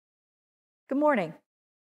Good morning.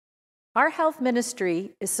 Our health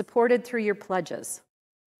ministry is supported through your pledges.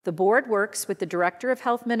 The board works with the Director of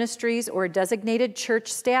Health Ministries or a designated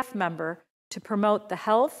church staff member to promote the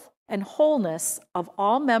health and wholeness of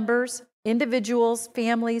all members, individuals,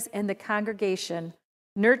 families, and the congregation,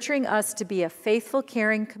 nurturing us to be a faithful,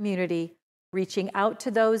 caring community, reaching out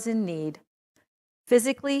to those in need,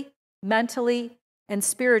 physically, mentally, and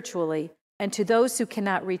spiritually, and to those who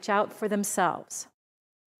cannot reach out for themselves.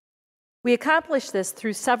 We accomplish this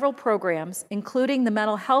through several programs, including the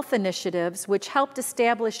mental health initiatives, which helped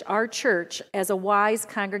establish our church as a wise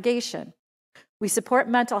congregation. We support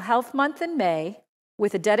Mental Health Month in May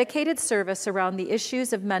with a dedicated service around the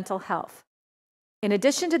issues of mental health. In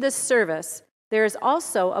addition to this service, there is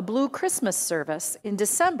also a Blue Christmas service in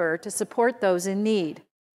December to support those in need.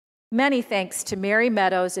 Many thanks to Mary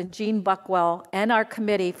Meadows and Jean Buckwell and our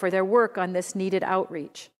committee for their work on this needed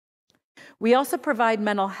outreach. We also provide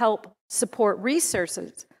mental health support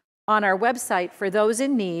resources on our website for those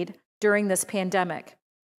in need during this pandemic.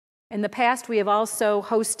 In the past, we have also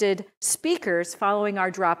hosted speakers following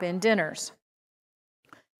our drop-in dinners.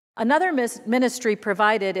 Another ministry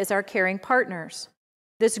provided is our Caring Partners.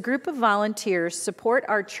 This group of volunteers support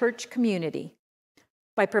our church community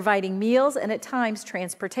by providing meals and at times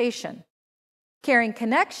transportation. Caring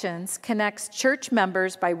Connections connects church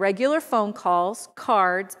members by regular phone calls,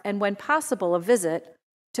 cards, and when possible, a visit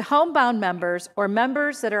to homebound members or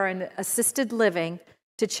members that are in assisted living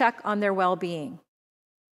to check on their well-being.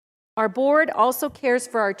 Our board also cares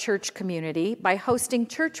for our church community by hosting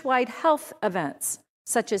church-wide health events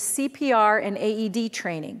such as CPR and AED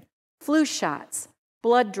training, flu shots,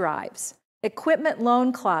 blood drives, equipment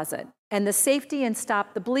loan closet, and the Safety and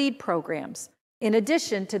Stop the Bleed programs, in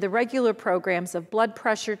addition to the regular programs of blood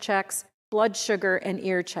pressure checks, blood sugar, and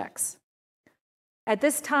ear checks. At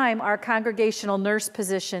this time, our congregational nurse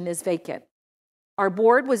position is vacant. Our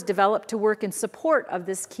board was developed to work in support of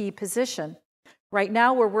this key position. Right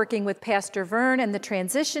now, we're working with Pastor Vern and the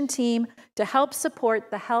transition team to help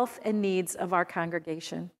support the health and needs of our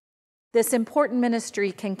congregation. This important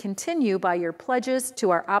ministry can continue by your pledges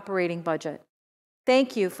to our operating budget.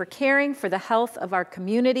 Thank you for caring for the health of our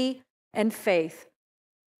community and faith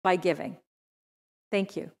by giving.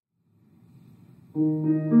 Thank you.